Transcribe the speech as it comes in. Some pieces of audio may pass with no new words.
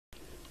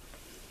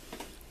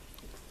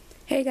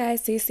Hey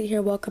guys, Cece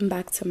here. Welcome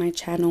back to my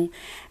channel.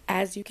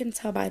 As you can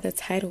tell by the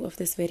title of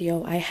this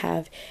video, I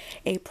have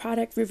a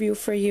product review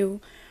for you.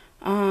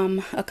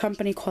 A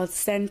company called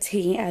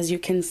Sentey, as you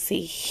can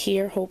see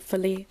here,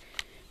 hopefully,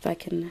 if I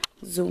can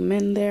zoom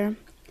in there.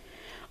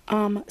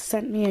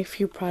 Sent me a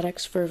few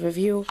products for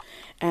review,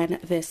 and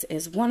this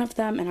is one of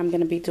them, and I'm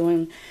going to be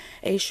doing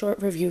a short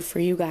review for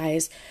you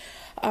guys.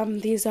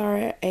 These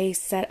are a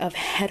set of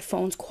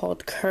headphones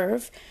called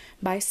Curve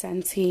by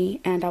Sentey,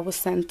 and I was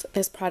sent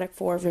this product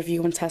for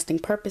review and testing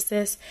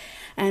purposes.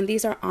 And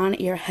these are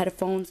on-ear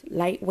headphones,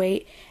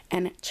 lightweight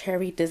and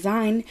cherry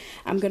design.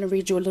 I'm going to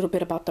read you a little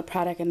bit about the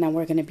product, and then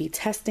we're going to be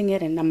testing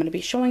it, and I'm going to be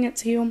showing it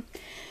to you.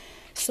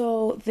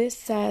 So this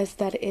says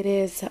that it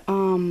is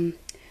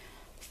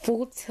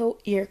full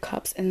tilt ear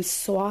cups and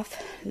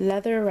soft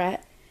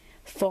leatherette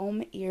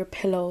foam ear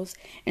pillows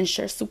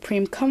ensure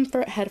supreme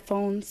comfort.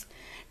 Headphones,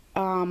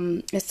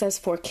 it says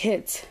for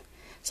kids,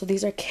 so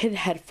these are kid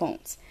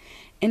headphones.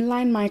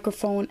 Inline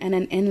microphone and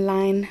an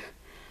inline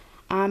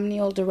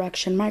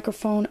omnidirectional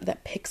microphone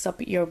that picks up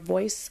your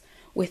voice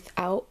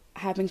without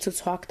having to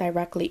talk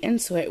directly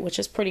into it, which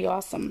is pretty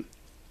awesome.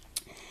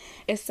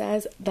 It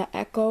says the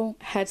Echo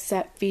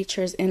headset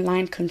features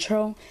inline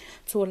control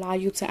to allow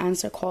you to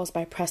answer calls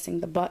by pressing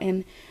the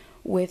button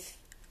with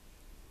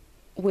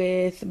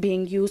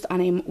being used on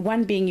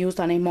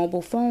a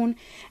mobile phone,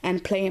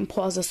 and play and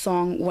pause a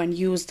song when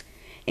used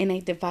in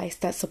a device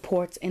that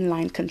supports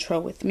inline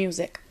control with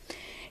music.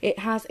 It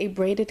has a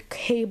braided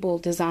cable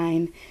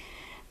design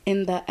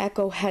in the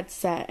Echo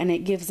headset, and it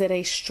gives it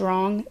a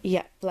strong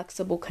yet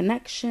flexible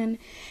connection.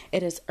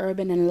 It is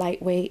urban and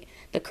lightweight.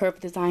 The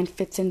curved design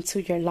fits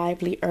into your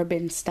lively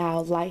urban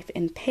style life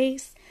and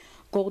pace.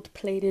 Gold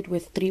plated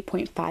with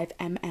 3.5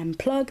 mm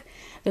plug.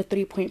 The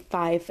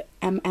 3.5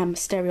 mm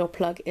stereo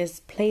plug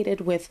is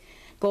plated with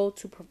gold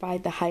to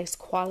provide the highest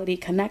quality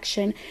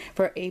connection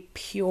for a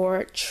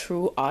pure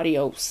true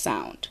audio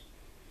sound.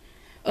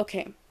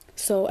 Okay,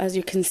 so as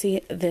you can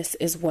see, this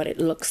is what it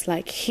looks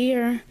like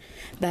here.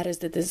 That is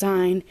the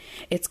design.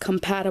 It's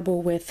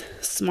compatible with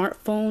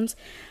smartphones,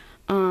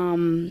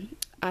 iPods,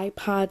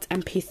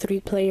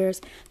 MP3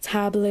 players,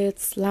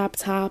 tablets,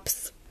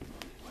 laptops.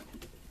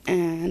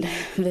 And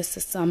this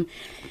is some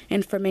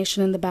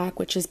information in the back,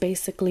 which is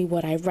basically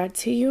what I read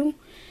to you.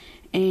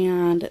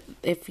 And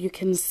if you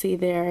can see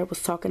there, it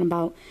was talking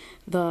about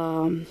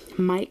the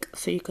mic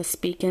so you could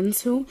speak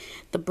into,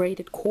 the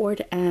braided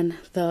cord, and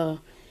the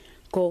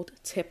gold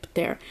tip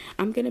there.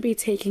 I'm going to be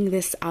taking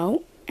this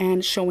out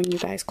and showing you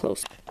guys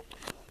close.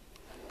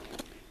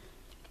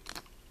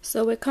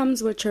 So it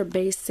comes with your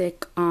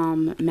basic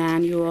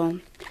manual,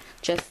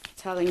 just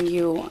telling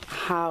you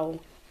how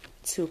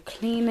to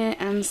clean it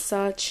and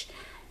such.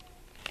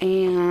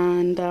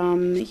 And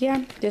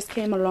yeah, this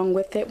came along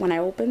with it when I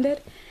opened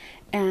it.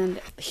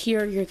 And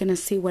here you're gonna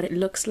see what it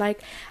looks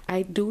like.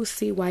 I do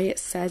see why it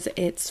says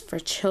it's for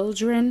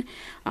children.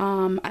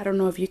 I don't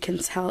know if you can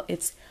tell,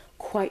 it's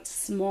quite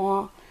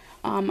small.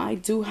 I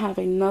do have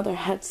another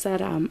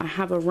headset I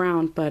have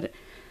around, but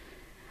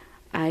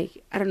I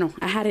don't know.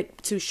 I had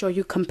it to show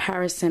you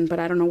comparison, but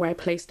I don't know where I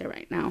placed it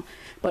right now.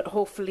 But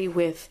hopefully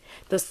with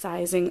the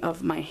sizing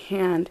of my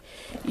hand,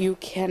 you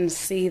can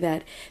see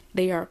that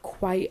they are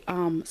quite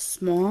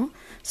small.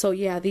 So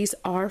yeah, these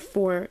are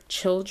for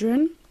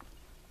children.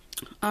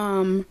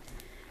 I'm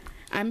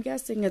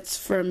guessing it's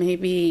for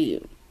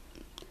maybe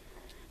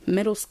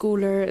middle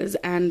schoolers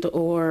and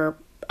or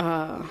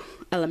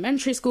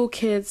elementary school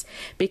kids,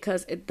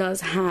 because it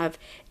does have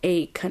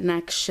a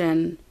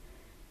connection,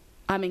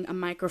 a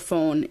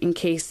microphone in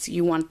case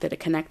you wanted to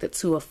connect it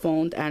to a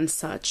phone and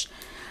such.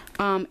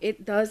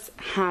 It does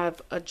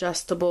have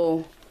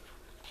adjustable,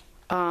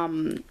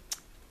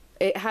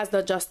 it has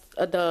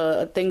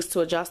the things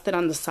to adjust it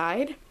on the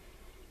side,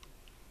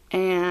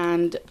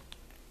 and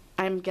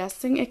I'm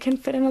guessing it can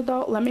fit an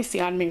adult. Let me see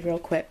on me real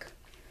quick.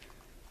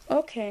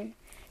 Okay,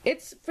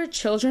 it's for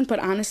children, but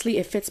honestly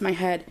it fits my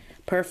head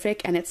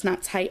perfect, and it's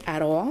not tight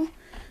at all.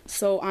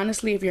 So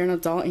honestly, if you're an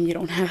adult and you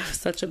don't have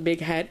such a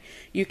big head,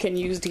 you can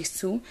use these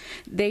too.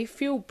 They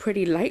feel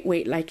pretty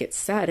lightweight, like it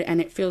said,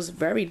 and it feels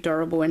very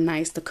durable and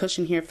nice. The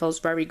cushion here feels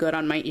very good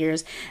on my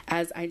ears,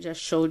 as I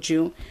just showed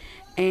you.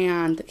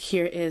 And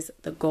here is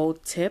the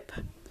gold tip,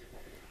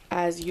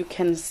 as you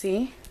can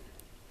see.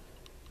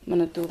 I'm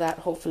gonna do that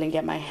hopefully and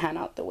get my hand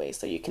out the way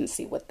so you can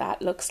see what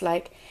that looks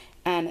like.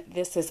 And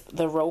this is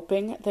the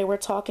roping they were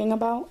talking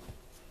about.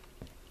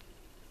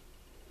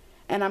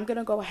 And I'm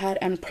gonna go ahead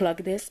and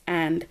plug this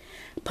and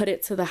put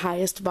it to the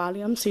highest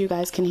volume so you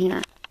guys can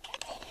hear.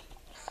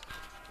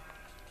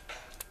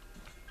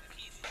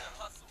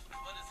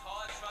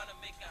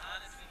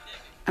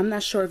 I'm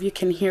not sure if you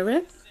can hear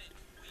it.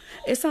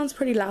 It sounds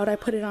pretty loud. I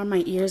put it on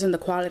my ears and the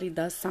quality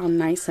does sound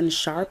nice and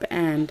sharp,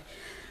 and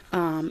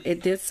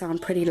it did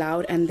sound pretty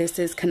loud. And this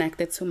is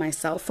connected to my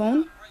cell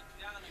phone.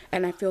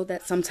 And I feel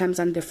that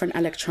sometimes on different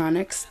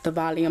electronics, the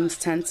volumes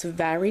tend to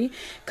vary,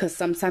 because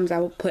sometimes I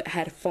will put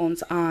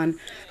headphones on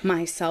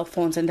my cell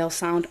phones and they'll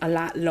sound a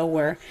lot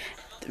lower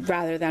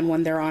rather than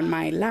when they're on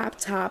my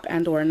laptop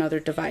and or another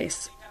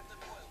device.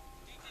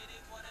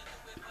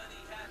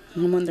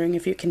 I'm wondering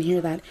if you can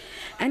hear that.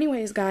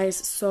 Anyways, guys,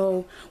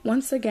 so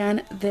once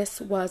again, this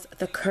was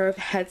the Curve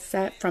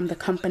headset from the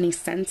company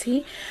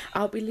Sentey.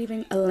 I'll be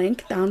leaving a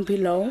link down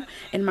below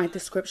in my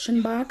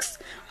description box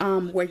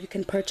where you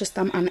can purchase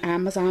them on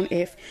Amazon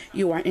if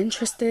you are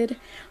interested.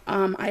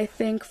 I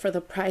think for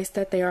the price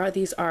that they are,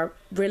 these are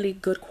really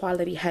good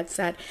quality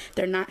headset.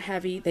 They're not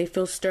heavy. They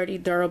feel sturdy,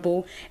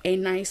 durable, a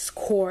nice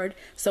cord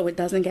so it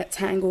doesn't get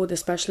tangled,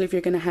 especially if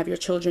you're going to have your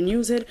children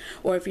use it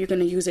or if you're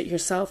going to use it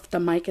yourself. The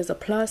mic is a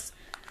plus.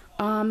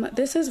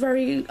 This is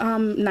very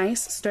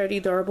nice, sturdy,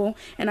 durable,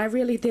 and I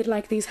really did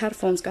like these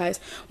headphones, guys.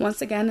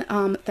 Once again,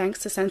 thanks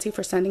to Sentey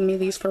for sending me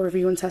these for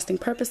review and testing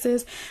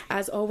purposes.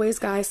 As always,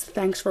 guys,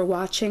 thanks for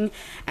watching,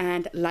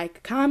 and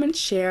like, comment,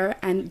 share,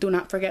 and do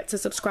not forget to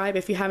subscribe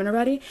if you haven't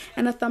already,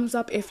 and a thumbs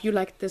up if you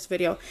liked this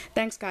video.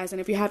 Thanks, guys, and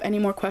if you have any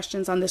more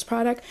questions on this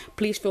product,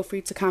 please feel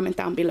free to comment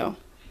down below.